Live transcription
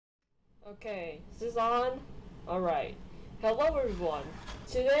Okay, is this on? Alright. Hello everyone.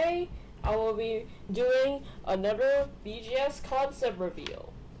 Today I will be doing another BGS Concept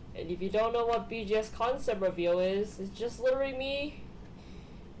reveal. And if you don't know what BGS Concept reveal is, it's just literally me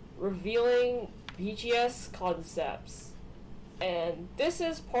revealing BGS concepts. And this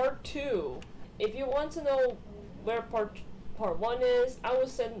is part 2. If you want to know where part 1 is, I will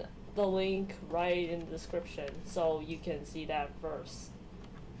send the link right in the description so you can see that first.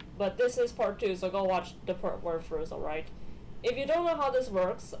 But this is part 2, so go watch the part 1 first, alright? If you don't know how this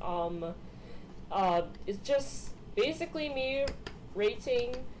works, it's just basically me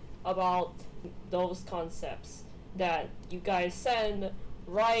rating about those concepts that you guys send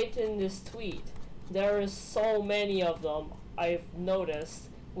right in this tweet. There is so many of them, I've noticed,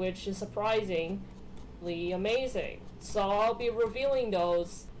 which is surprisingly amazing. So I'll be revealing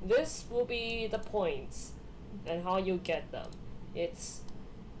those. This will be the points and how you get them.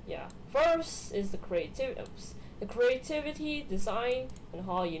 First is the creativity, design, and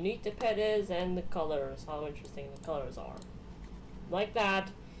how unique the pet is, and the colors, how interesting the colors are. Like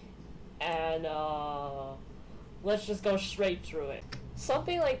that, and let's just go straight through it.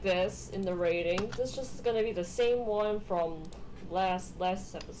 Something like this in the rating, this just gonna be the same one from last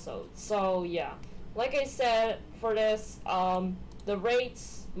episode. So yeah, like I said, for this, the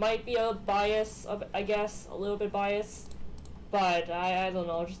rates might be a bias, I guess, a little bit biased. But I don't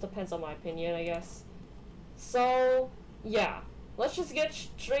know, it just depends on my opinion, I guess. So, yeah. Let's just get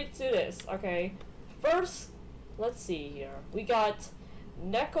straight to this, okay? First, let's see here. We got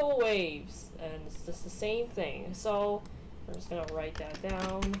Neko Waves, and it's just the same thing. So, I'm just gonna write that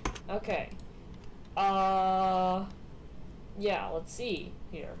down. Okay. Yeah, let's see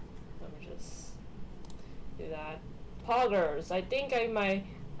here. Let me just do that. Poggers, I think I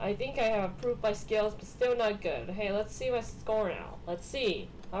have approved by scales, but still not good. Hey, let's see my score now. Let's see.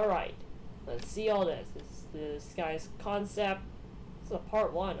 Alright. Let's see all this. This guy's concept. This is a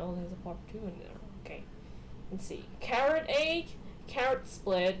part 1. Oh, there's a part 2 in there. Okay. Let's see. Carrot egg, carrot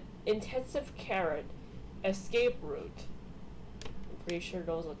split, intensive carrot, escape route. I'm pretty sure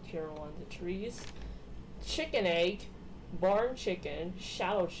those are tier 1 to trees. Chicken egg, barn chicken,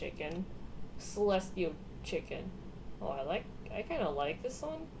 shadow chicken, celestial chicken. Oh, I kind of like this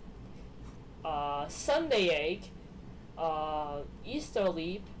one. Sunday egg, Easter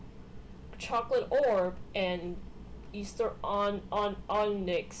leap, chocolate orb, and Easter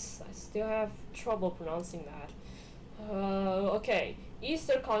onyx. I still have trouble pronouncing that. Okay,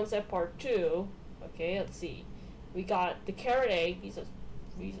 Easter concept part 2. Okay, let's see. We got the carrot egg. These are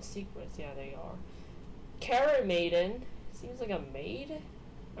secrets. Yeah, they are. Carrot maiden. Seems like a maid.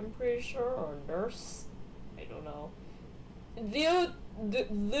 I'm pretty sure, or nurse. I don't know. Lieutenant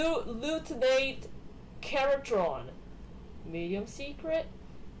Caratron, medium secret,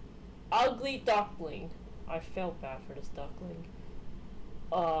 ugly duckling. I felt bad for this duckling.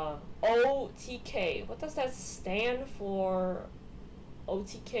 OTK. What does that stand for?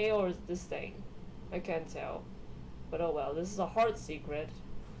 OTK or is this thing? I can't tell. But oh well. This is a hard secret.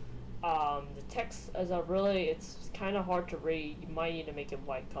 The text is it's kind of hard to read. You might need to make it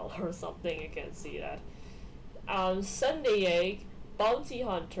white color or something. I can't see that. Sunday egg, bounty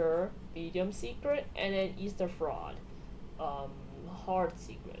hunter, medium secret, and then Easter fraud, hard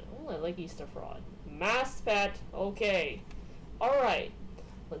secret. Oh, I like Easter fraud. Masked pet. Okay, all right.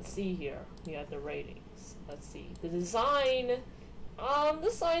 Let's see here. We have the ratings. Let's see the design.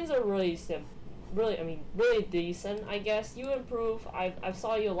 The signs are really simple. Really decent. I guess you improve. I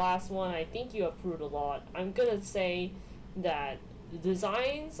saw your last one. I think you improved a lot. I'm gonna say that the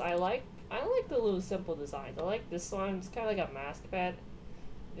designs I like the little simple designs. I like this one. It's kind of like a mask pet,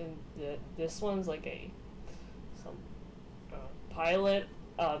 and this one's like some pilot.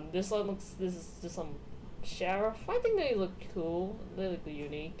 This is just some sheriff. I think they look cool. They look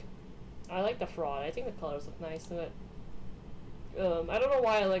unique. I like the fraud. I think the colors look nice to it. I don't know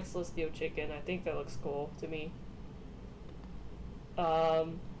why I like Celestial Chicken. I think that looks cool to me.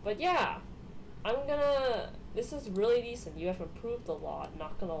 But yeah, this is really decent. You have improved a lot,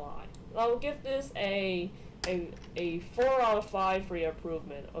 not gonna lie. I'll give this a 4 out of 5 for your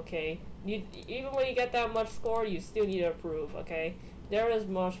improvement, okay? Even when you get that much score, you still need to improve, okay? There is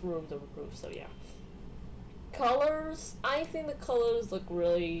much room to improve, so yeah. Colors, I think the colors look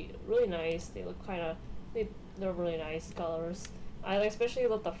really nice. They look they're really nice colors. I especially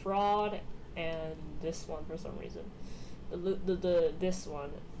love the fraud and this one for some reason. This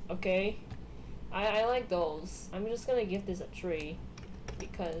one, okay? I like those. I'm just gonna give this a 3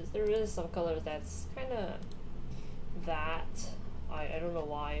 because there is some colors that's kind of that. I don't know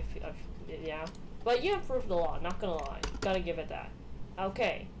why. Yeah, but you improved a lot. Not gonna lie, gotta give it that.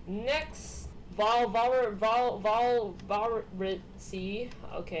 Okay, next, see,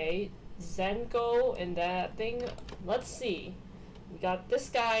 okay, Zenko and that thing. Let's see. We got this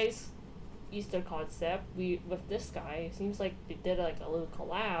guy's Easter concept. With this guy, it seems like they did like a little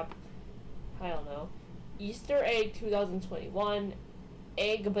collab. I don't know. Easter egg 2021,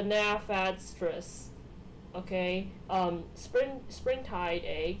 egg banana fat stress. Okay, springtide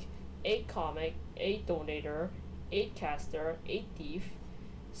egg comic, egg donator, egg caster, egg thief,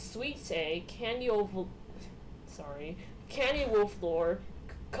 sweets egg, candy wolf lore,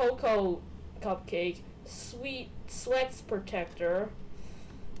 cocoa cupcake, sweats protector,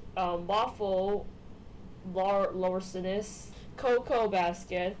 waffle larcenous, cocoa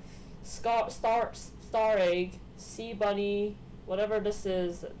basket, star egg, sea bunny, whatever this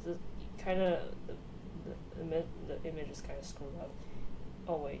is. The image is kind of screwed up.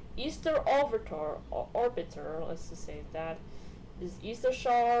 Oh wait, Easter Orbiter, let's just say that is Easter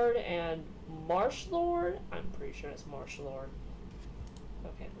Shard and Marsh Lord. I'm pretty sure it's Marsh Lord.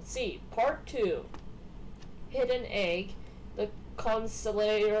 Okay, let's see. Part 2. Hidden Egg, the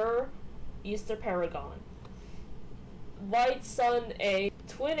Constellator, Easter Paragon. White Sun Egg,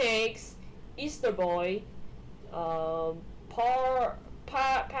 Twin Eggs, Easter Boy,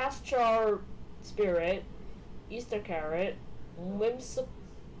 Pasture Spirit, Easter Carrot,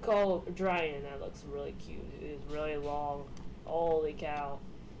 Whimsical Dragon. That looks really cute. It is really long. Holy cow.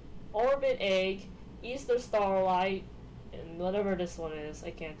 Orbit Egg, Easter Starlight, and whatever this one is,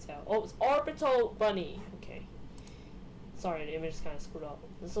 I can't tell. Oh, it's Orbital Bunny. Okay. Sorry, the image is kind of screwed up.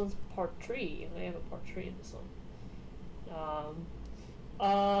 This one's part 3. I have a part 3 in this one.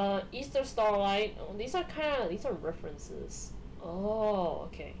 Easter Starlight. Oh, these are references. Oh,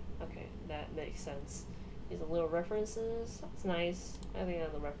 okay. Okay, that makes sense. These are little references. That's nice. I think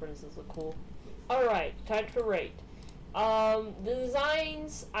that the references look cool. Alright, time to rate. The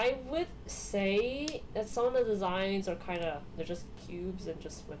designs, I would say that some of the designs are they're just cubes and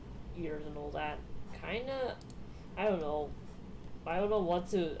just with ears and all that. I don't know how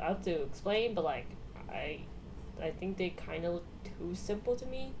to explain, but like, I think they kind of look too simple to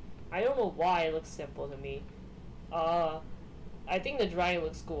me. I don't know why it looks simple to me. I think the dragon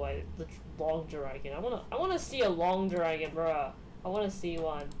looks cool. The long dragon. I wanna see a long dragon, bruh. I wanna see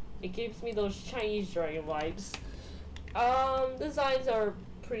one. It gives me those Chinese dragon vibes. Designs are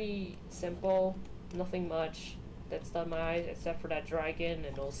pretty simple. Nothing much that's done my eyes except for that dragon,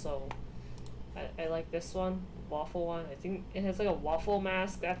 and also I like this one, waffle one. I think it has like a waffle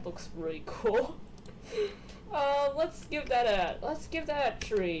mask. That looks really cool. Let's give that a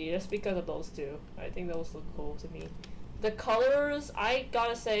 3 just because of those two. I think those look cool to me. The colors, I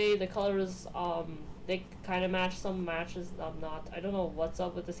gotta say, the colors, they kind of match some matches. Not. I don't know what's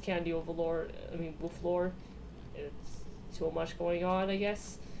up with this candy overlord. Wolf lore. It's too much going on, I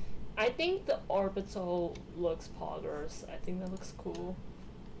guess. I think the orbital looks poggers. I think that looks cool.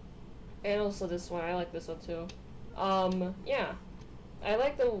 And also this one, I like this one too. Yeah. I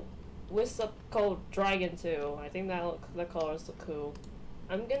like the Whimsical Dragon too. I think the colors look cool.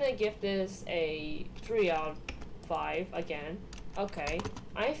 I'm gonna give this a 3 out of 5 again. Okay.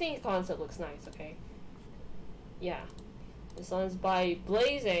 I think the concept looks nice, okay? Yeah. This one's by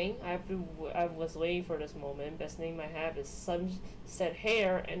Blazing. I was waiting for this moment. Best name I have is Sunset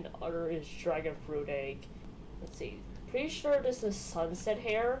Hair, and the other is Dragon Fruit Egg. Let's see. Pretty sure this is Sunset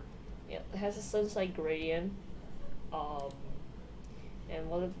Hair. Yeah, it has a sunset gradient. And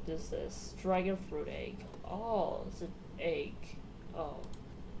what if this is Dragon Fruit Egg? Oh, it's an egg. Oh.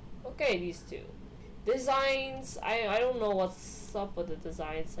 Okay, these two. Designs, I don't know what's up with the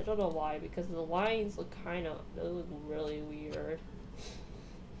designs. I don't know why, because the lines look they look really weird.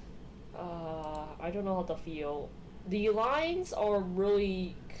 I don't know how to feel. The lines are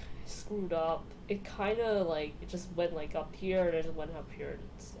really screwed up. It it just went like up here and it went up here.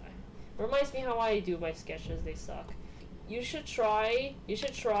 It reminds me how I do my sketches. They suck. You should try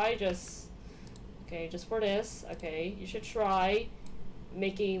just for this, okay, you should try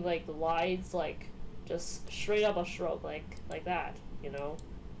making like the lines like just straight up a stroke like that, you know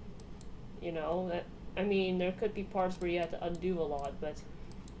that. I mean, there could be parts where you have to undo a lot,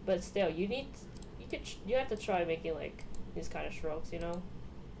 but still, you have to try making like these kind of strokes,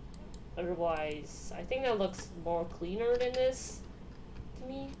 otherwise I think that looks more cleaner than this to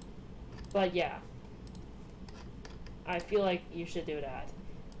me. But yeah, I feel like you should do that.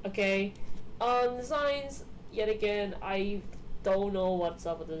 Okay, designs, yet again, I don't know what's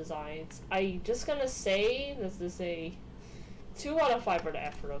up with the designs. I just gonna say this is a 2 out of 5 for the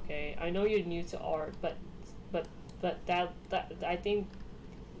effort. Okay, I know you're new to art, but that I think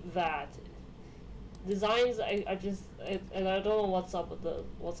that designs, and I don't know what's up with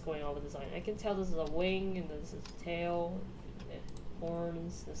what's going on with design. I can tell this is a wing and this is a tail,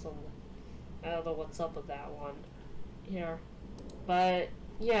 horns. This one, I don't know what's up with that one here, but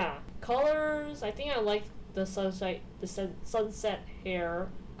yeah, colors. I think I like the sunset hair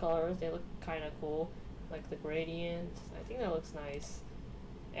colors. They look kind of cool, like the gradient. I think that looks nice.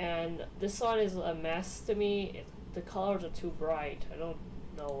 And this one is a mess to me. The colors are too bright. I don't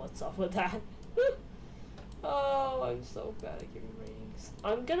know what's up with that. Oh, I'm so bad at giving ratings.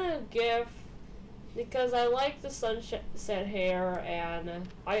 I'm gonna give, because I like the sunset hair and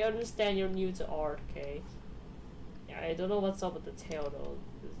I understand you're new to art, okay? Yeah, I don't know what's up with the tail though.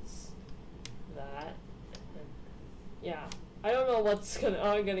 It's that. And yeah, I don't know what's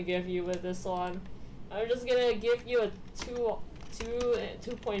I'm gonna give you with this one. I'm just gonna give you a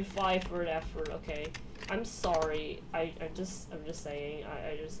 2.5 for an effort, okay? I'm sorry. I'm just saying.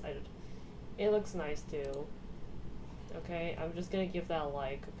 It looks nice too. Okay, I'm just gonna give that a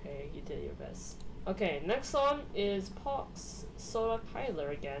like. Okay, you did your best. Okay, next one is Pox Soda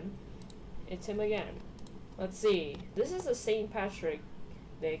Kyler again. It's him again. Let's see. This is a St. Patrick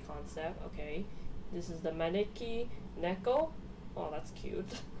Day concept. Okay, this is the Maneki Neko. Oh, that's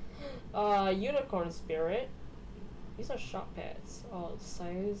cute. Unicorn Spirit. These are shop pets. Oh,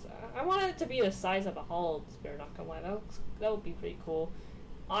 size. I want it to be the size of a hollow spirit, not gonna lie. That would be pretty cool.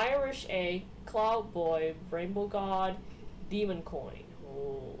 Irish Egg, Cloud Boy, Rainbow God, Demon Coin.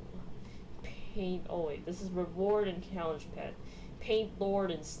 Oh. Paint. Oh, wait. This is Reward and Challenge Pet. Paint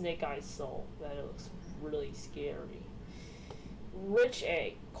Lord and Snake Eyes Soul. That looks really scary. Rich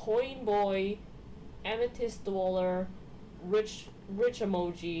Egg, Coin Boy, Amethyst Dweller, Rich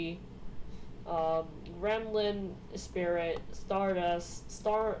Emoji. Gremlin Spirit, Stardust,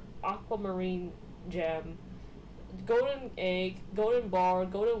 Star Aquamarine Gem, Golden Egg, Golden Bar,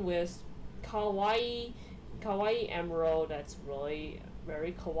 Golden Wisp, Kawaii Emerald, that's really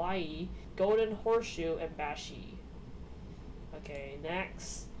very kawaii, Golden Horseshoe, and Bashi. Okay,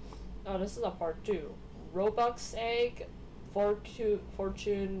 next. Oh, this is a part 2. Robux Egg,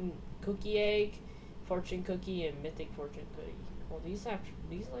 Fortune Cookie Egg, Fortune Cookie, and Mythic Fortune Cookie. Well, these like,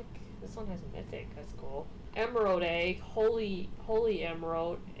 this one has a mythic, that's cool. Emerald Egg, Holy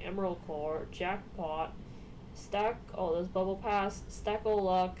Emerald, Emerald Core, Jackpot, Stack, oh, there's Bubble Pass, Stack o'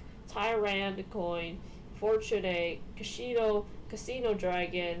 Luck, Tyrant Coin, Fortune Egg, Casino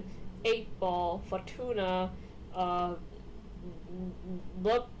Dragon, 8 Ball, Fortuna,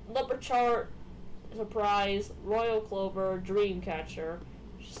 Leprechaun Surprise, Royal Clover, Dreamcatcher,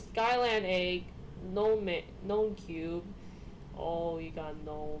 Skyland Egg, Gnome Cube. Oh, you got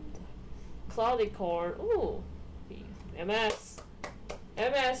gnomed. Cloudy Corn. Ooh. MS,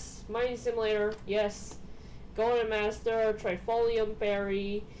 Mining Simulator. Yes. Golden Master, Trifolium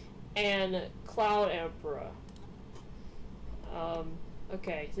Fairy, and Cloud Emperor.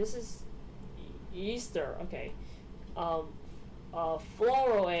 Okay, this is Easter. Okay.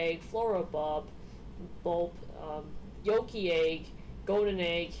 Floral Egg, Floral Bulb, Yoki Egg, Golden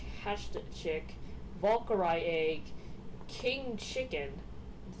Egg, Hatched Chick, Valkyrie Egg, King Chicken.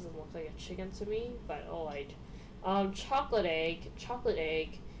 It doesn't look like a chicken to me, but alright. Chocolate egg,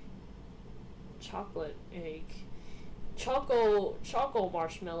 Choco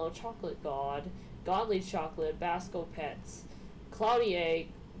Marshmallow, Chocolate God, Godly Chocolate, Basco Pets, Cloudy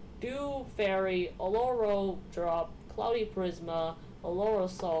Egg, Dew Fairy, Oloro Drop, Cloudy Prisma, Oloro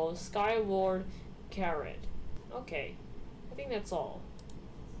Soul, Skyward Carrot. Okay, I think that's all.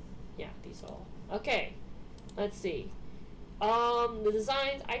 Yeah, these all. Okay, let's see. The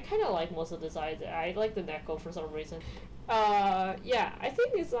designs, I kind of like most of the designs. I like the Neko for some reason. Yeah, I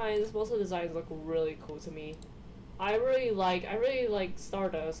think most of the designs look really cool to me. I really like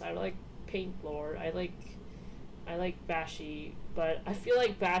Stardust. I like Paint Lord. I like Bashi, but I feel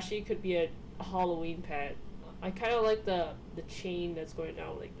like Bashi could be a Halloween pet. I kind of like the chain that's going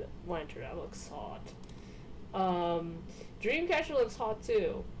down, like the lantern. That looks hot. Dreamcatcher looks hot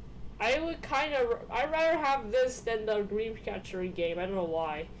too. I'd rather have this than the Dreamcatcher in game. I don't know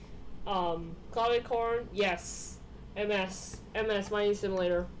why. Clouded Corn, yes. MS Mining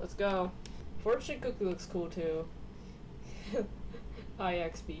Simulator. Let's go. Fortune Cookie looks cool too.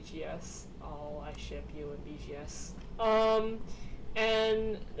 IX BGS. Oh, I ship you in BGS.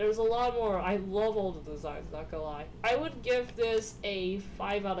 And there's a lot more. I love all the designs, not gonna lie. I would give this a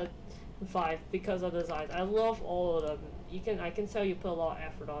 5 out of 5 because of the designs. I love all of them. I can tell you put a lot of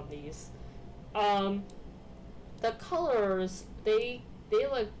effort on these. The colors, they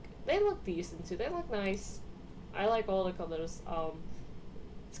look decent too. They look nice. I like all the colors.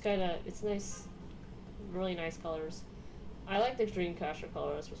 It's nice, really nice colors. I like the Dreamcatcher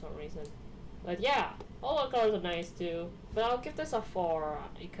colors for some reason. But yeah, all the colors are nice too. But I'll give this a 4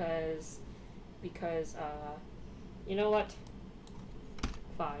 because you know what?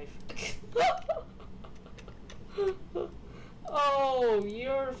 5. Oh,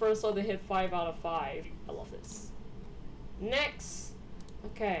 you're the first one to hit 5 out of 5. I love this. Next,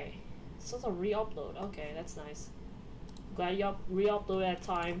 okay, this is a re-upload. Okay, that's nice. Glad you re-uploaded that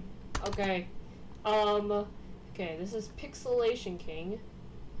time. Okay, okay, this is Pixelation King.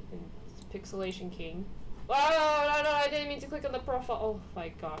 Pixelation King. Oh, no, I didn't mean to click on the profile. Oh my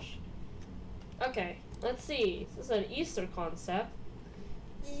gosh. Okay, let's see. This is an Easter concept.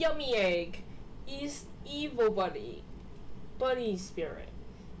 Yummy egg. Evil bunny. Bunny spirit.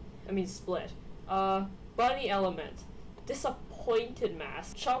 I mean split. Bunny element. Disappointed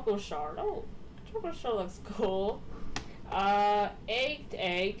mask. Choco shard. Oh, choco shard looks cool. Egged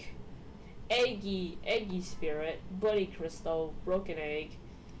egg. Eggy spirit. Bunny crystal. Broken egg.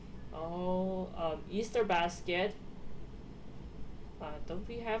 Oh, Easter basket. Don't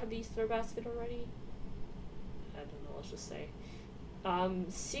we have an Easter basket already? I don't know, let's just say.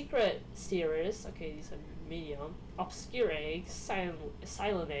 Secret series. Okay, these are medium. Obscure egg.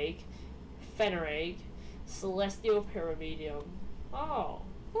 Silent egg. Fenner egg. Celestial paramedium. Oh,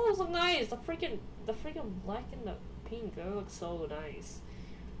 those look nice. The freaking black and the pink. That looks so nice.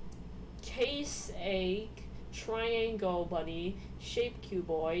 Case egg. Triangle bunny. Shape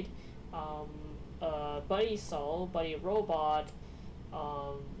cuboid. Bunny soul. Bunny robot.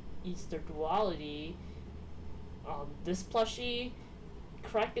 Easter duality. This plushie.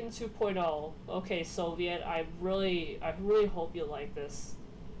 Kraken 2.0. Okay, Soviet. I really hope you like this.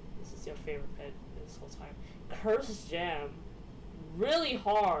 This is your favorite pet this whole time. Curse Gem. Really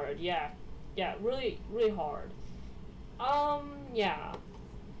hard. Yeah, really hard. Yeah.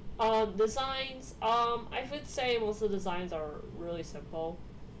 Designs. I would say most of the designs are really simple.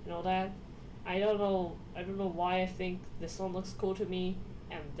 You know that? I don't know why I think this one looks cool to me,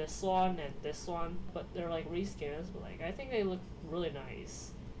 and this one, but they're like reskins, but like I think they look really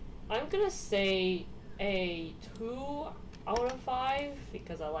nice. I'm gonna say a 2 out of 5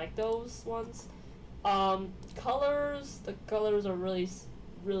 because I like those ones. Colors, the colors are really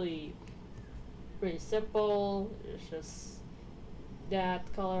simple. It's just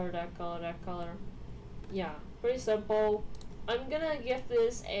that color, that color. Yeah, pretty simple. I'm gonna give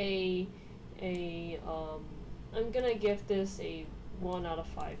this a 1 out of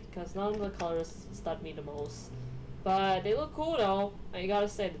 5 because none of the colors stud me the most. But they look cool though. I gotta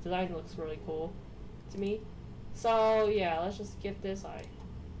say the design looks really cool to me. So yeah, let's just give this a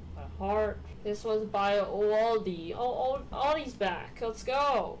heart. This was by Aldi. Oh, Aldi's back. Let's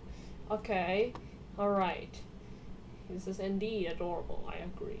go. Okay. Alright. This is indeed adorable. I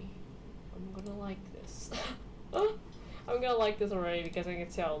agree. I'm gonna like this. I'm gonna like this already because I can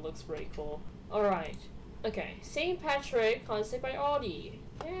tell it looks pretty cool. Alright. Okay. St. Patrick concept by Aldi.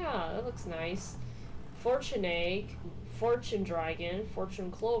 Yeah, that looks nice. Fortune egg. Fortune dragon. Fortune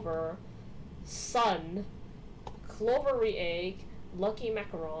clover. Sun. Clovery egg. Lucky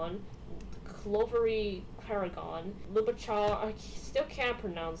macaron. Clovery paragon. Lubachar. I still can't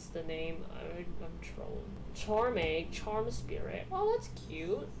pronounce the name. I'm trolling. Charm egg. Charm spirit. Oh, that's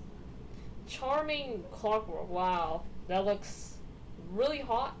cute. Charming clockwork. Wow. That looks really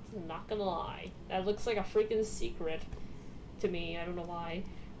hot. I'm not gonna lie. That looks like a freaking secret to me. I don't know why.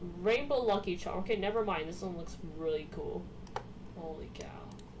 Rainbow lucky charm. Okay, never mind. This one looks really cool. Holy cow.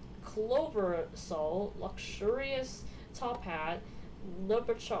 Clover soul. Luxurious top hat.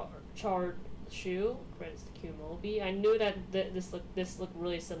 Leopard shoe. Credits to Kenobi. I knew that this looked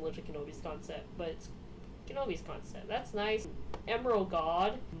really similar to Kenobi's concept, but it's Kenobi's concept. That's nice. Emerald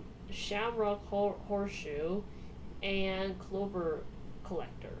god. Shamrock horseshoe. And clover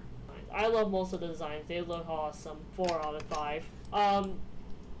collector. I love most of the designs. They look awesome. 4 out of 5.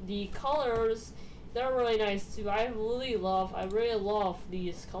 The colors, they're really nice too. I really love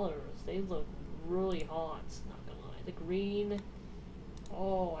these colors. They look really hot. Not gonna lie. The green.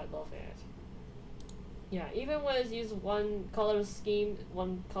 Oh, I love it. Yeah, even when it's used one color scheme,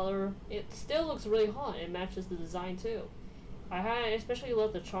 one color, it still looks really hot. It matches the design too. I especially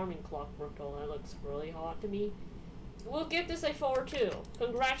love the charming clockwork though. That looks really hot to me. We'll give this a 4 too.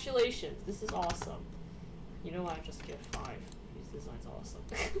 Congratulations. This is awesome. You know what? I just give 5. This design's awesome.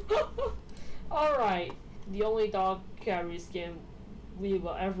 Alright. The only dog carry skin we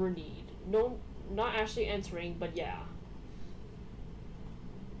will ever need. No, not actually entering, but yeah.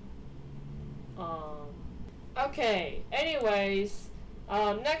 Okay. Anyways,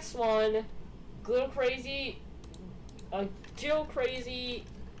 next one. Glitter Crazy. Jill Crazy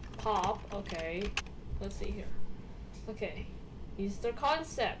Pop. Okay. Let's see here. Okay. These are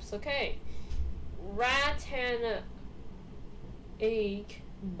concepts. Okay. rattan egg,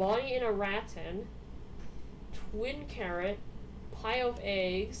 bunny in a rattan, twin carrot, pile of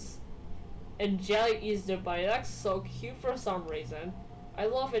eggs, angelic Easter bunny. That's so cute for some reason. I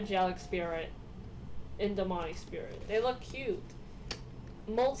love angelic spirit and demonic spirit. They look cute.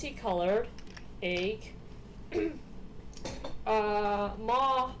 Multicolored egg.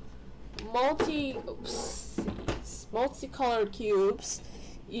 Multicolored cubes,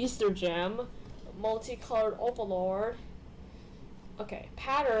 Easter gem, multicolored overlord. Okay,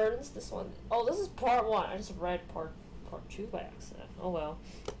 patterns. This one. Oh, this is part 1. I just read part 2 by accident. Oh well.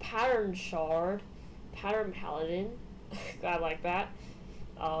 Pattern shard, pattern paladin. I like that.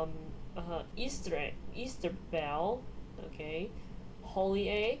 Easter egg, Easter bell. Okay. Holy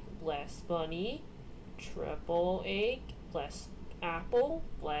egg, blessed bunny, triple egg, blessed apple,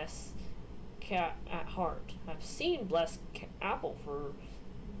 blessed cat at heart. I've seen blessed apple for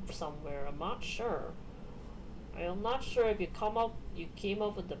somewhere. I'm not sure. I'm not sure if you came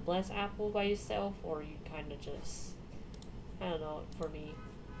up with the blessed apple by yourself, or you kind of just, I don't know, for me.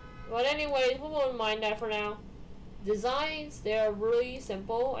 But anyways, we won't mind that for now. Designs, they're really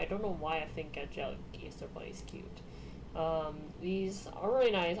simple. I don't know why I think angelic Easter bunny is cute. These are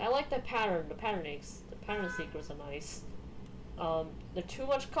really nice. I like the pattern. The pattern secrets are nice. They're too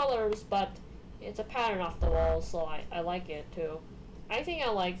much colors, but it's a pattern off the wall, so I like it too. I think I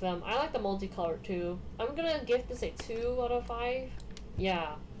like them. I like the multicolored too. I'm gonna give this a 2 out of 5.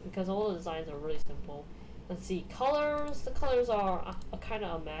 Yeah, because all the designs are really simple. Let's see, colors. The colors are a kind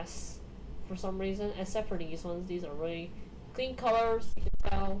of a mess for some reason, except for these ones. These are really clean colors. You can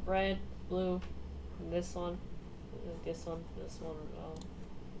tell, red, blue, and this one. This one.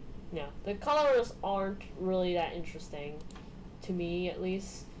 Yeah, the colors aren't really that interesting to me, at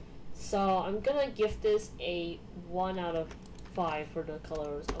least. So I'm gonna give this a 1 out of 5 for the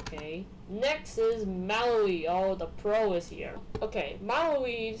colors. Okay. Next is Malawi. Oh, the pro is here. Okay,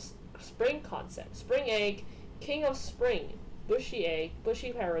 Malawi's spring concept: spring egg, king of spring, bushy egg,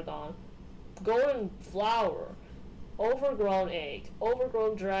 bushy paragon, golden flower, overgrown egg,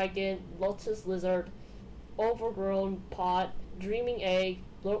 overgrown dragon, lotus lizard, overgrown pot, dreaming egg,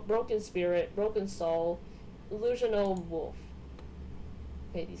 broken spirit, broken soul, illusional wolf.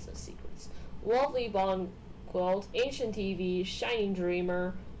 Okay, these are secrets. Lovely bond quilt, ancient TV, shining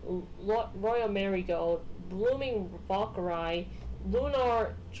dreamer, royal marigold, blooming valkyrie,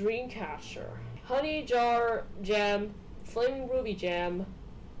 lunar dreamcatcher, honey jar gem, flaming ruby gem,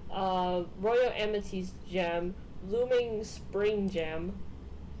 royal amethyst gem, blooming spring gem,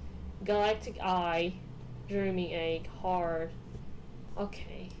 galactic eye, dreaming egg, hard.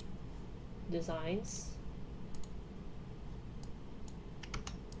 Okay. Designs.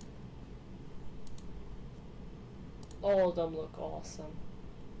 All of them look awesome.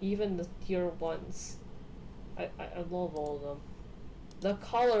 Even the tier ones. I love all of them. The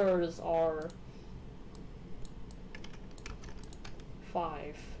colors are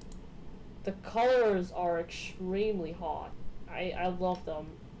 5. The colors are extremely hot. I love them.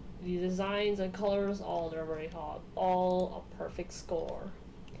 The designs and colors, all they're very hot. All a perfect score.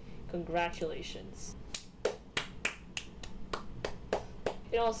 Congratulations.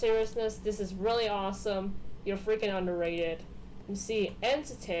 In all seriousness, this is really awesome. You're freaking underrated. You see,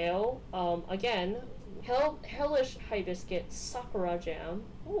 Entitail, again, Hellish Hibiscus, Sakura Jam.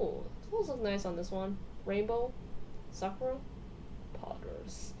 Ooh, those look nice on this one. Rainbow, Sakura,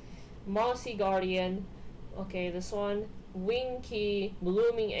 Poggers. Mossy Guardian, okay, this one. Wing Key,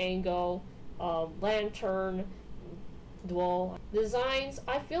 Blooming Angle, Lantern, Dual. Designs,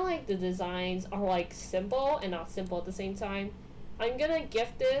 I feel like the designs are like simple and not simple at the same time. I'm gonna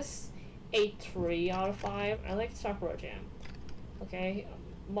give this a 3 out of 5. I like Sakura Jam. Okay,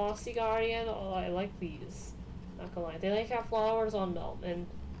 Mossy Guardian, oh, I like these. Not gonna lie, they like have flowers on them, and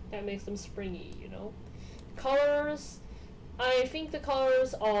that makes them springy, you know? Colors, I think the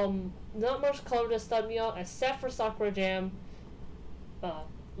colors, not much color to stud me out, except for Sakura Jam,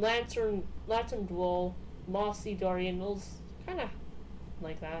 Lantern Duel, Mossy Guardian, those kinda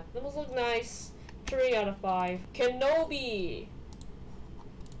like that. Those look nice. 3 out of 5. Kenobi!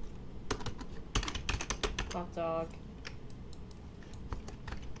 Hot dog.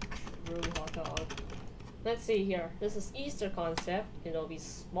 Really hot dog. Let's see here. This is Easter Concept. It'll be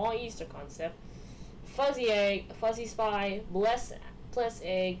small Easter Concept. Fuzzy egg, fuzzy spy, bless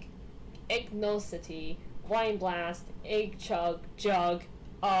egg, agnosity, wine blast, egg jug,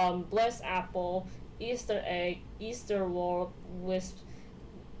 bless apple, Easter egg, Easter war wisp,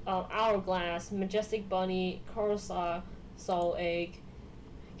 hourglass, majestic bunny, Corsa soul egg.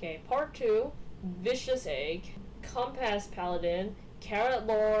 Okay, part 2. Vicious egg, compass paladin, carrot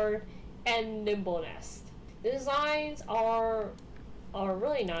lord, and nimbleness. The designs are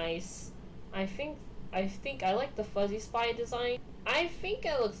really nice. I think I like the fuzzy spy design. I think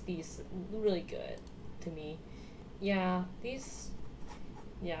it looks decent, really good to me. Yeah,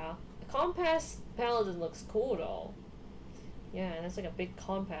 yeah. The compass paladin looks cool though. Yeah, and it's like a big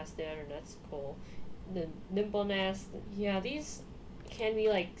compass there, and that's cool. The nimbleness, yeah, these can be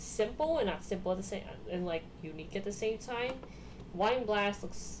like simple and not simple at the same, and like unique at the same time. Wine blast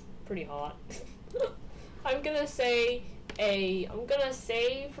looks pretty hot. I'm gonna say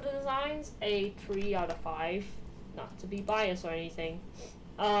for the designs a 3 out of 5. Not to be biased or anything.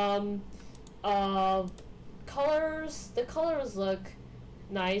 Colors. The colors look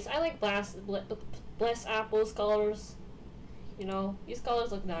nice. I like Bless Apple's colors. You know, these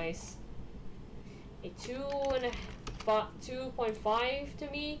colors look nice. A 2.5 to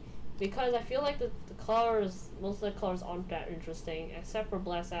me, because I feel like the colors, most of the colors aren't that interesting, except for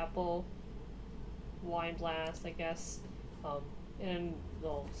Bless Apple, Wine Blast, I guess, and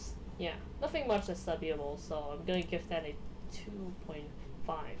those. Yeah, nothing much that's studyable, so I'm gonna give that a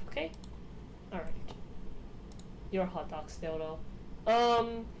 2.5. Okay. All right. You're a hot dog still though.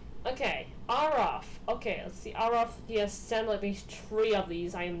 Okay, Araf. Okay, let's see. Araf, he has sent like these 3 of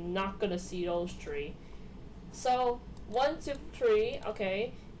these. I am not gonna see those 3. So, 1, 2, 3,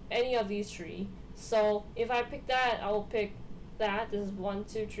 okay. Any of these 3. So, if I pick that, I will pick that. This is 1,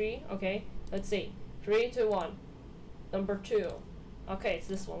 2, 3. Okay, let's see. 3, 2, 1. Number 2. Okay, it's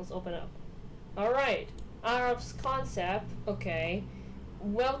this one. Let's open up. Alright. Araf's Concept. Okay.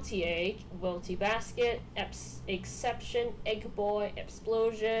 Welty Egg, Welty Basket, Exception, Egg Boy,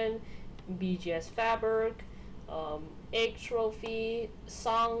 Explosion, BGS Fabric, Egg Trophy,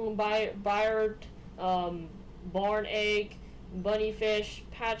 Songbird, Barn Egg, Bunnyfish,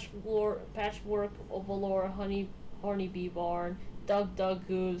 Patchwork, Overlord, Honeybee Barn, Dug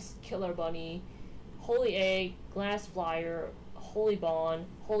Goose, Killer Bunny, Holy Egg, Glass Flyer, Holy Bond,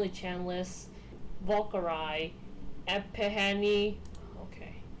 Holy Chanless, Valkyrie, Epiphany.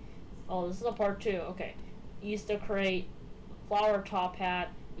 Oh, this is a part 2. Okay. Easter Crate, Flower Top Hat,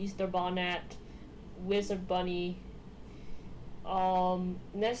 Easter Bonnet, Wizard Bunny,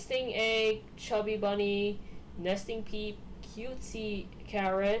 Nesting Egg, Chubby Bunny, Nesting Peep, Cutesy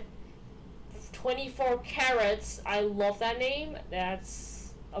Carrot, 24 Carrots. I love that name.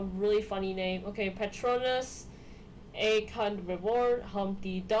 That's a really funny name. Okay, Patronus, Egg Hunt Reward,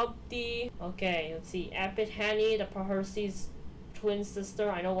 Humpty Dumpty. Okay, let's see. Epiphany, the Percy's twin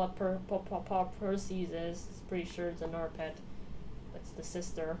sister. I know what Percy's is. It's pretty sure it's another pet. That's the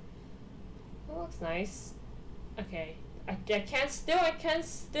sister. That looks nice. Okay. I still can't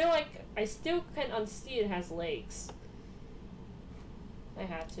unsee it has legs. I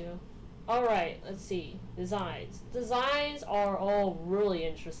had to. Alright, let's see. Designs. Designs are all really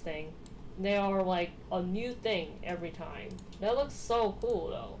interesting. They are like a new thing every time. That looks so cool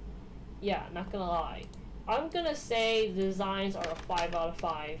though. Yeah, not gonna lie. I'm gonna say the designs are a 5 out of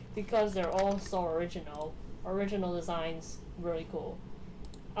 5 because they're all so original. Original designs, really cool.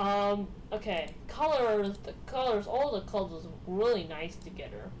 Okay, colors, all the colors are really nice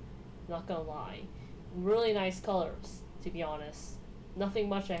together. Not gonna lie. Really nice colors, to be honest. Nothing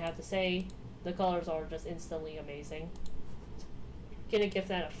much I have to say. The colors are just instantly amazing. Gonna give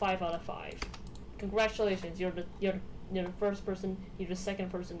that a 5 out of 5. Congratulations, you're the first person, you're the second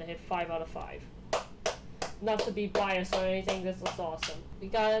person to hit 5 out of 5. Not to be biased or anything, this looks awesome. We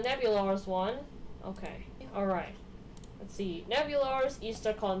got a Nebulars one. Okay, alright. Let's see. Nebulars,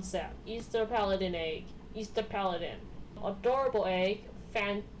 Easter Concept, Easter Paladin Egg, Easter Paladin, Adorable Egg,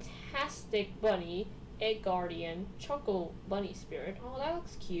 Fantastic Bunny, Egg Guardian, Choco Bunny Spirit. Oh, that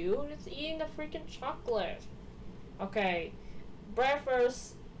looks cute. It's eating the freaking chocolate. Okay.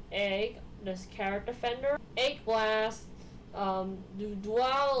 Breakfast Egg, this Carrot Defender, Egg Blast,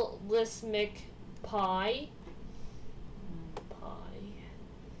 Dualismic Pie,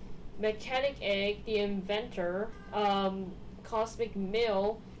 Mechanic Egg, the Inventor, Cosmic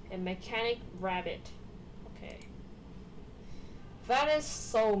Mill, and Mechanic Rabbit. Okay. That is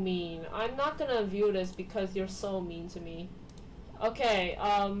so mean. I'm not gonna view this because you're so mean to me. Okay,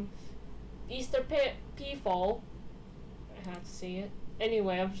 Easter Peaful. I had to see it.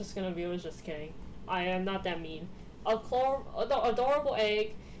 Anyway, I'm just gonna view it, just kidding. I am not that mean. Adorable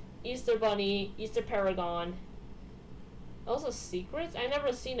Egg, Easter Bunny, Easter Paragon. Also secrets? I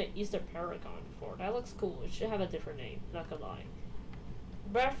never seen an Easter Paragon before. That looks cool. It should have a different name, not gonna lie.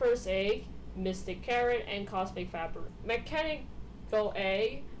 Breakfast Egg, Mystic Carrot, and Cosmic Fabric. Mechanical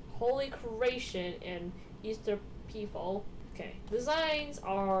Egg, Holy Creation, and Easter Peaful. Okay. Designs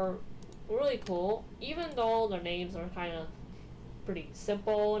are really cool, even though their names are kind of pretty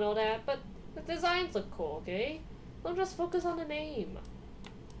simple and all that, but the designs look cool, okay? Don't just focus on the name.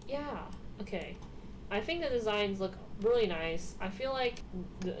 Yeah, okay. I think the designs look really nice. I feel like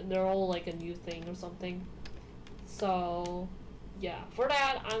they're all like a new thing or something. So, yeah. For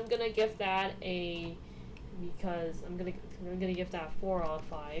that, I'm gonna give that a... because I'm gonna give that 4 out of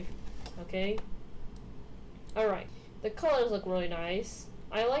 5. Okay? Alright. The colors look really nice.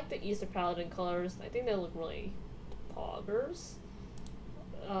 I like the Easter Paladin colors. I think they look really poggers.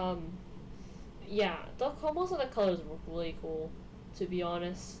 Yeah, most of the colors look really cool, to be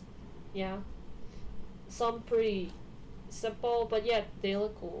honest. Yeah. Some pretty simple, but yet they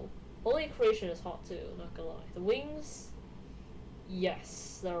look cool. Only creation is hot too, not gonna lie. The wings,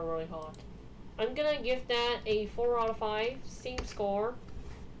 yes, they're really hot. I'm gonna give that a 4 out of 5, same score.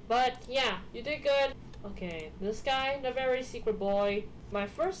 But yeah, you did good. Okay, this guy, the very secret boy. My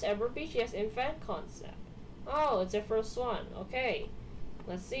first ever BGS infant concept. Oh, it's your first one. Okay,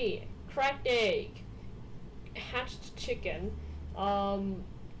 let's see. Cracked egg, hatched chicken,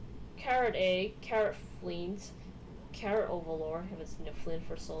 carrot egg, carrot flint, carrot overlord. Haven't seen a flint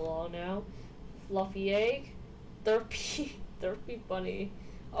for so long now. Fluffy egg, derpy, derpy bunny.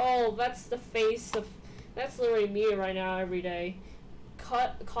 Oh, that's the face of. That's literally me right now every day.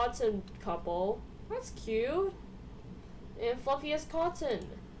 Cotton couple. That's cute. And fluffy as cotton.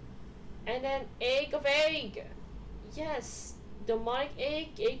 And then egg of egg. Yes. Demonic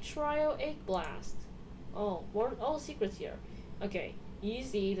egg trial, egg blast. Oh, more all secrets here. Okay,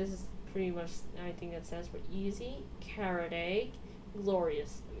 easy. This is pretty much I think that stands for easy. Carrot egg,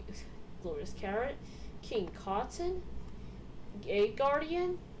 glorious carrot, king cotton, egg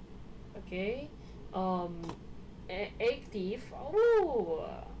guardian. Okay, egg thief.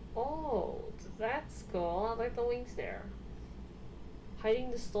 Oh, that's cool. I like the wings there.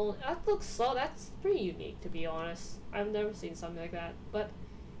 Hiding the stolen. That's pretty unique, to be honest. I've never seen something like that. But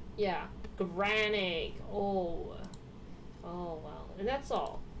yeah, gran egg. Oh wow, and that's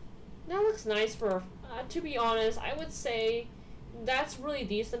all. That looks nice for. To be honest, I would say that's really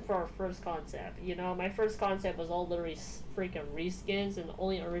decent for our first concept. You know, my first concept was all literally freaking reskins, and the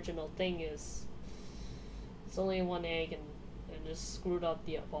only original thing is it's only one egg and just screwed up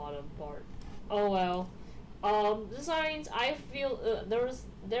the bottom part. Oh well. Designs, I feel there is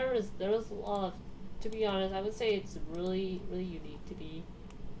a lot of, to be honest, I would say it's really unique to be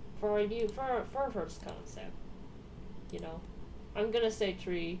for our first concept. You know, I'm gonna say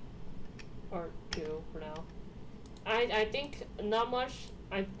 3 or 2 for now. I think not much.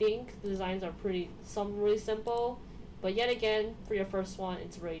 I think the designs are some really simple, but yet again for your first one,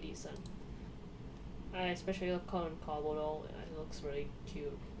 it's really decent. I especially love color cobble though. It looks really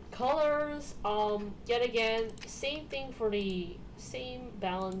cute. Colors, yet again, same thing for the same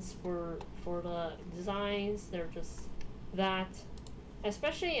balance for the designs. They're just that.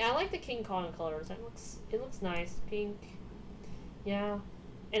 Especially, I like the King Kong colors. It looks nice, pink. Yeah,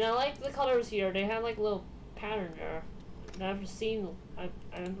 and I like the colors here. They have like a little pattern there. I've never seen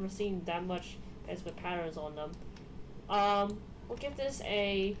that much as with patterns on them. We'll give this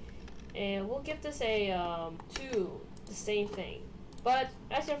a 2. The same thing. But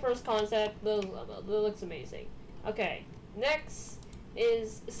as your first concept, it looks amazing. Okay, next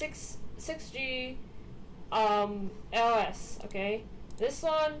is 6G LS. Okay, this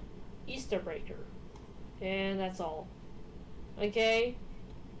one Easter Breaker, and that's all. Okay,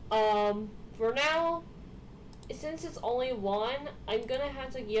 for now, since it's only 1, I'm gonna have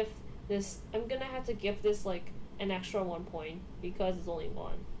to give this like an extra 1 point because it's only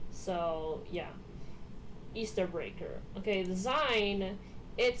 1. So yeah. Easter Breaker. Okay, design,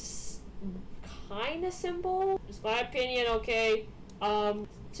 it's kind of simple. It's my opinion, okay. 2,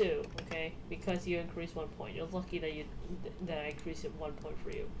 okay, because you increase 1 point. You're lucky that I increased it 1 point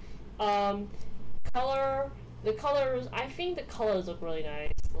for you. The colors, I think the colors look really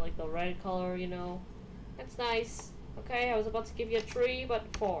nice. Like the red color, you know, that's nice. Okay, I was about to give you a 3, but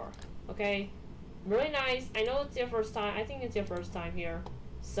 4. Okay, really nice. I know it's your first time. I think it's your first time here.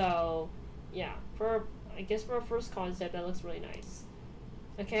 So yeah, I guess for a first concept, that looks really nice.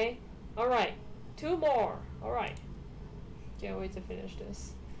 Okay? Alright. 2 more. Alright. Can't wait to finish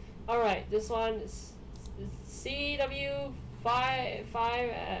this. Alright, this one is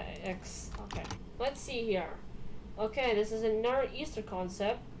CW5X. Okay. Let's see here. Okay, this is another Easter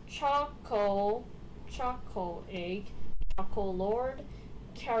concept. Choco egg, Choco Lord,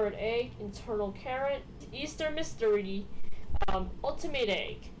 carrot egg, internal carrot, Easter mystery, ultimate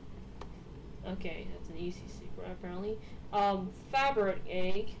egg. Okay, that's an easy secret apparently. Fabric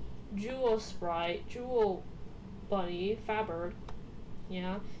egg, jewel sprite, jewel bunny, fabric,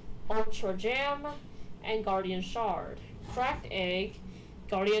 yeah, ultra jam, and guardian shard. cracked egg,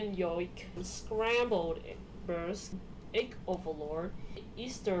 guardian yolk, scrambled burst, egg overlord,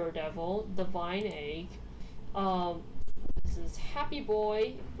 Easter devil, divine egg. This is happy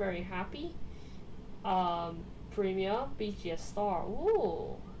boy, very happy. Premium, BGS star.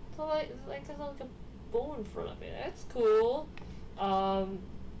 Ooh, so like there's like a bow in front of it. That's cool.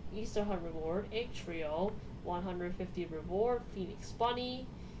 Easter hunt reward, egg trio, 150 reward, Phoenix bunny,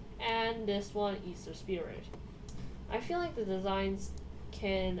 and this one Easter spirit. I feel like the designs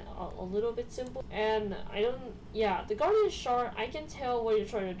can a little bit simple, and I don't. Yeah, the guardian shard. I can tell what you're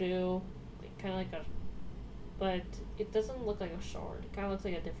trying to do, like kind of like a, but it doesn't look like a shard. It kind of looks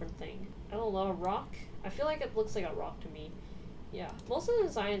like a different thing. I don't know, a rock. I feel like it looks like a rock to me. Yeah, most of the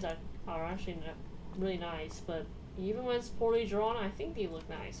designs are actually really nice, but even when it's poorly drawn, I think they look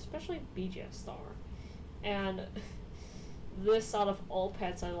nice, especially BGS star. And this out of all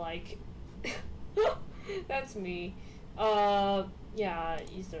pets I like. That's me. Yeah,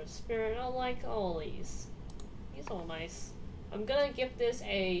 Easter spirit. I like all these. These are all nice. I'm gonna give this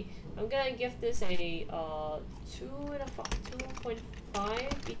a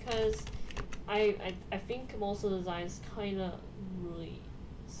 2.5 because I think most of the designs kinda really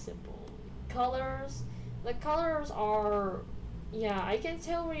simple. Colors. The colors are, yeah, I can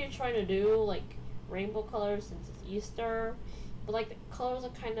tell what you're trying to do, like rainbow colors since it's Easter, but like the colors are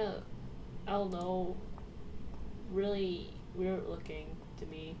kind of, I don't know, really weird looking to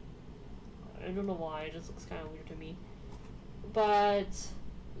me. I don't know why, it just looks kind of weird to me. But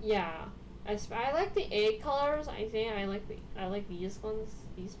yeah, I like the egg colors. I think I like these ones.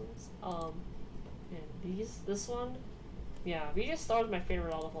 And this one, yeah, BGS Star is my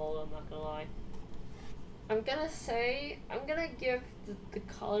favorite out of all. I'm not gonna lie. I'm gonna give the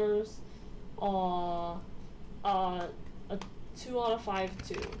colors a 2 out of 5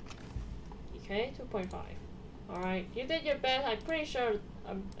 too. Okay, 2.5. Alright, you did your best. I'm pretty sure,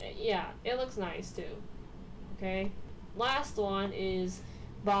 yeah, it looks nice too. Okay, last one is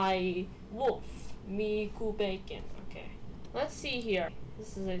by WOAH NEW MIC. Okay, let's see here.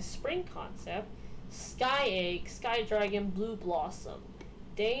 This is a spring concept. Sky egg, sky dragon, blue blossom,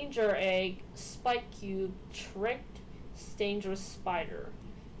 danger egg, spike cube, tricked, dangerous spider,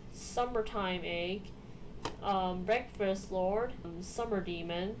 summertime egg, breakfast lord, summer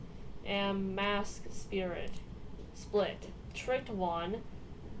demon, and mask spirit. Split, tricked one,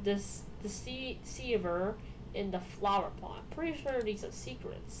 this deceiver in the flower pot. Pretty sure these are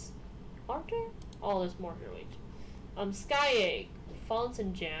secrets, aren't there? Oh, there's more here. Wait. Sky egg,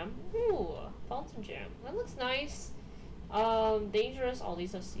 fountain gem. Ooh, fountain gem. That looks nice. Dangerous. Oh,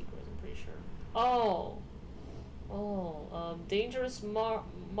 these are secrets. I'm pretty sure. Oh. Dangerous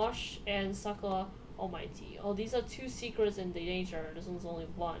mush and Sakura Almighty. Oh, these are 2 secrets in the danger. This one's only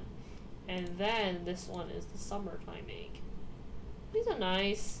 1. And then this one is the summertime egg. These are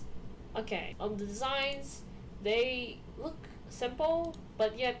nice. Okay. The designs, they look simple,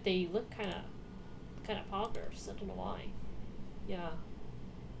 but yet they look kind of poggers. I don't know why. Yeah.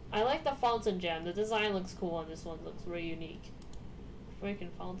 I like the fountain gem. The design looks cool on this one. Looks really unique.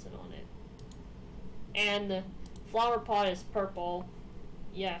 Freaking fountain on it. And the flower pot is purple.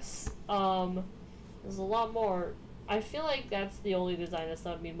 Yes. There's a lot more. I feel like that's the only design that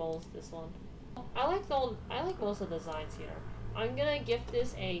stuck me most. This one. I like most of the designs here. I'm gonna give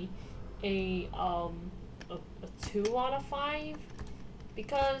this a 2 out of 5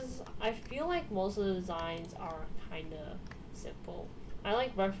 because I feel like most of the designs are kind of simple. I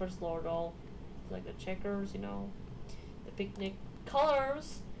like breakfast lord though, like the checkers, you know, the picnic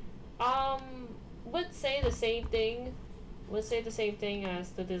colors. Would say the same thing. Would say the same thing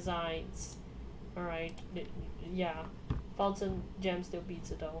as the designs. All right, yeah. Fountain gem still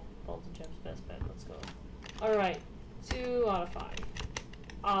beats it though. Fountain gem's best bet. Let's go. All right, 2 out of 5.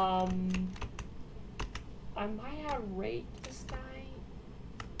 I might have rated this guy.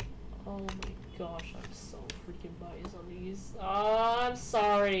 Oh my gosh, I'm so freaking biased on these. I'm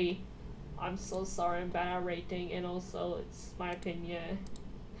sorry. I'm so sorry. I'm bad at rating, and also it's my opinion.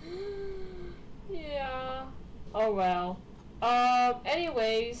 Yeah. Oh well.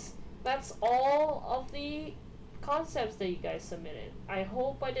 Anyways, that's all of the concepts that you guys submitted. I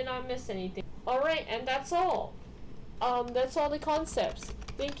hope I did not miss anything. Alright, and that's all. That's all the concepts.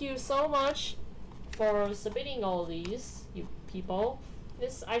 Thank you so much for submitting all these, you people.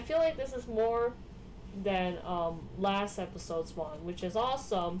 I feel like this is more than last episode's one, which is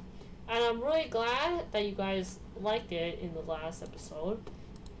awesome. And I'm really glad that you guys liked it in the last episode.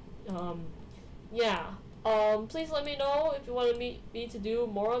 Yeah. Please let me know if you want me to do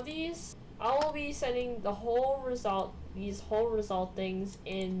more of these. I will be sending the whole result, these whole result things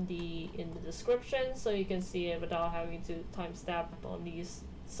in the description, so you can see it without having to timestamp on these.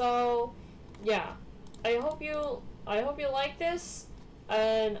 So yeah, I hope you like this,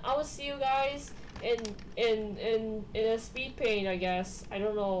 and I will see you guys in a speed paint, I guess. I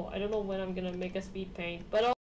don't know when I'm gonna make a speed paint, but